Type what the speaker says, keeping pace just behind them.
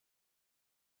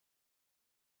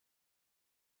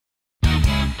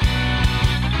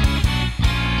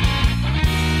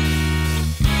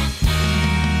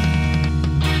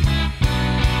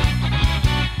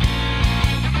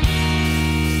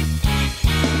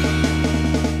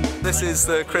this is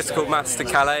the critical mass to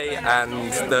Calais, and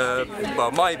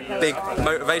my big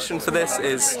motivation for this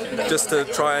is just to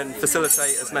try and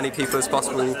facilitate as many people as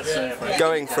possible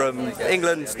going from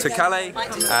England to Calais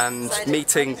and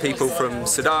meeting people from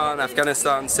Sudan,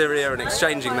 Afghanistan, Syria, and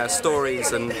exchanging their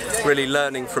stories and really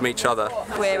learning from each other.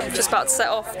 We're just about to set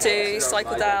off to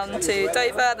cycle down to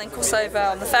Dover, then cross over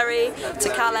on the ferry to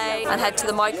Calais and head to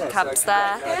the migrant camps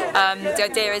there. The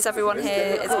idea is everyone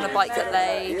here is on a bike that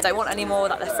they don't want anymore,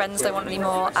 that their friends don't want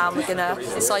anymore, and we're going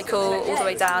to cycle all the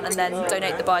way down and then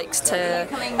donate the bikes to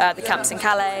the camps in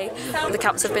Calais. The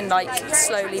camps have been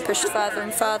slowly pushed further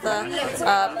and further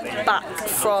back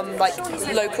from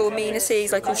local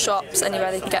amenities, local shops,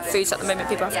 anywhere they can get food. So at the moment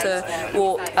people have to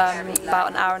walk about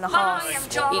an hour and a half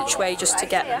each way just to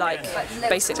get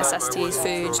basic necessities,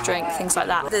 food, drink, things like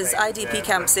that. There's IDP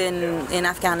camps in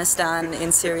Afghanistan,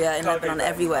 in Syria, in Lebanon,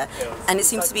 everywhere, and it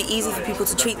seems to be easy for people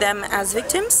to treat them as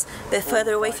victims. They're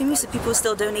further away from you, so people are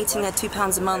still donating their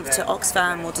 £2 a month to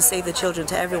Oxfam or to Save the Children,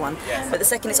 to everyone. But the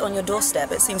second it's on your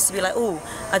doorstep, it seems to be oh,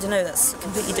 I don't know, that's a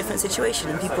completely different situation,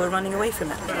 and people are running away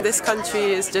from it. This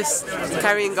country is just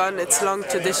carrying on its long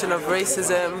tradition of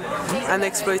racism and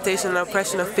exploitation and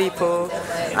oppression of people,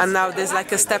 and now there's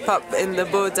a step up in the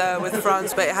border with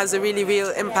France, but it has a really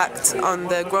real impact on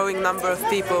the growing number of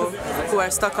people who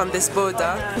are stuck on this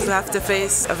border, who have to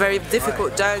face a very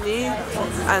difficult journey,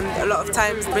 and a lot of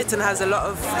times Britain has a lot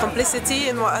of complicity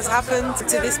in what has happened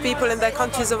to these people in their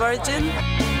countries of origin.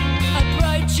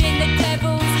 Approaching the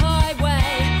devil's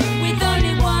highway with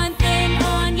only one thing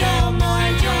on your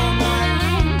mind,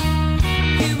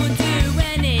 You will do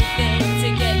anything to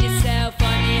get yourself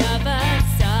on the other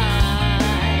side.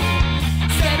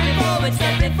 Stepping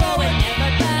forward,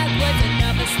 never backwards,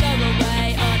 another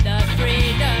stowaway on the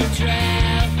freedom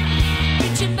trail.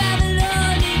 Reaching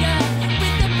Babylonia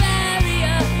with the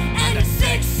barrier and the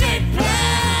 6-seat plan.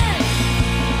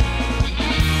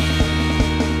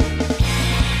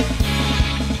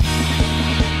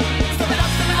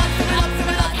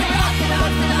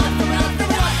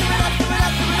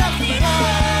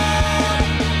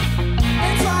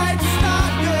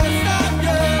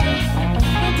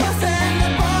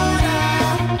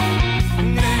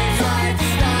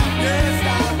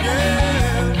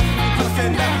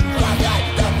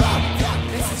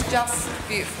 Just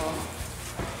beautiful.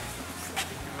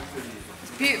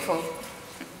 It's beautiful.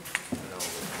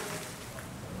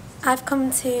 I've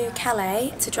come to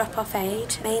Calais to drop off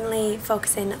aid, mainly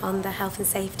focusing on the health and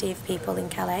safety of people in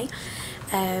Calais.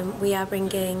 We are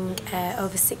bringing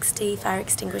over 60 fire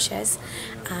extinguishers,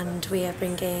 and we are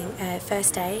bringing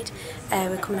first aid.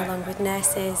 We're coming along with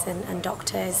nurses and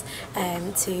doctors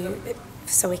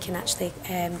so we can actually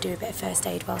do a bit of first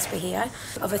aid whilst we're here.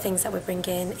 Other things that we're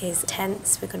bringing is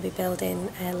tents. We're going to be building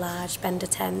large bender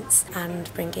tents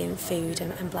and bringing food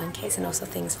and blankets, and also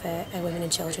things for women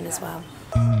and children as well.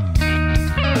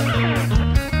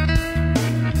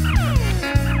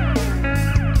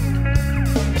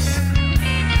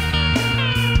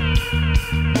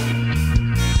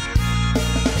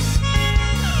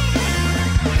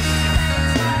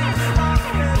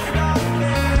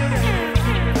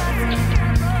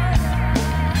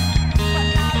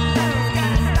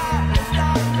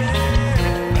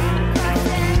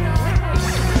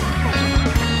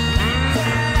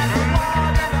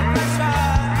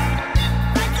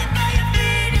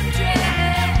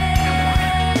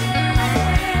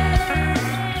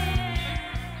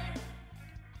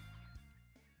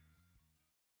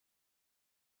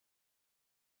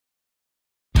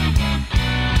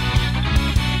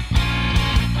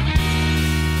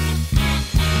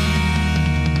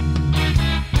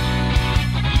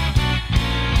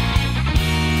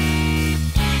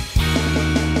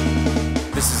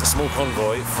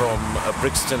 Convoy from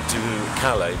Brixton to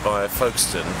Calais via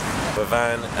Folkestone, a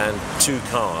van and 2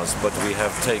 cars, but we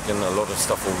have taken a lot of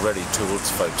stuff already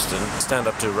towards Folkestone. Stand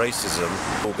Up to Racism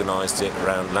organised it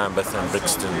around Lambeth and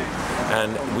Brixton,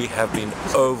 and we have been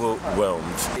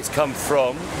overwhelmed. It's come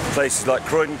from places like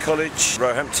Croydon College,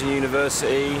 Roehampton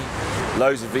University,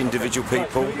 loads of individual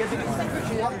people.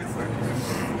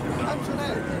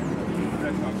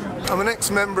 I'm an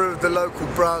ex-member of the local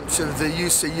branch of the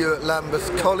UCU at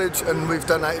Lambeth College, and we've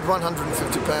donated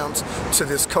 £150 to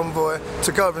this convoy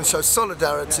to go over and show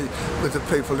solidarity with the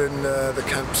people in the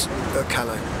camps at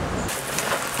Calais.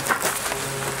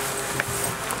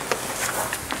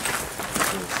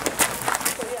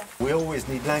 We always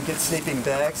need blankets, sleeping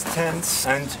bags, tents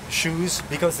and shoes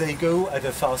because they go at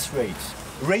a fast rate.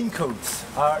 Raincoats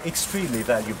are extremely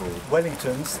valuable.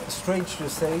 Wellingtons, strange to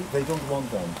say, they don't want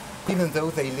them, even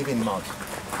though they live in mud.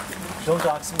 Don't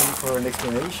ask me for an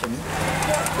explanation.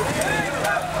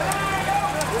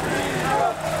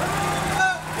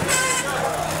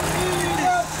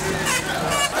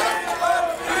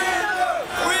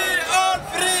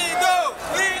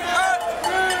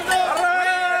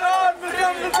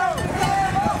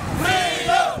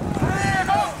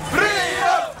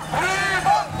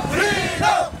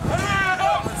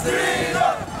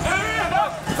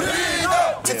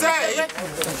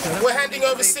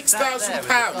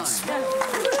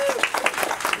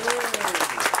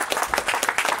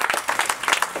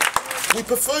 £6,000. We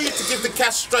prefer you to give the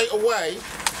cash straight away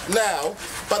now,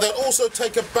 but they'll also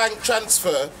take a bank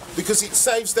transfer because it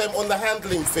saves them on the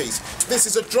handling fees. This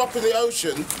is a drop in the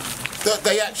ocean that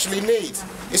they actually need.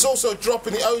 It's also a drop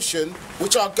in the ocean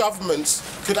which our governments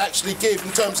could actually give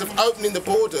in terms of opening the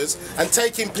borders and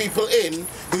taking people in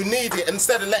who need it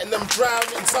instead of letting them drown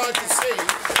inside the sea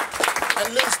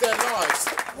and lose their lives.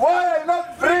 Why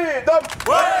not freedom?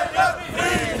 Why not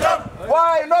freedom?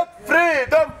 Why not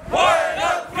freedom?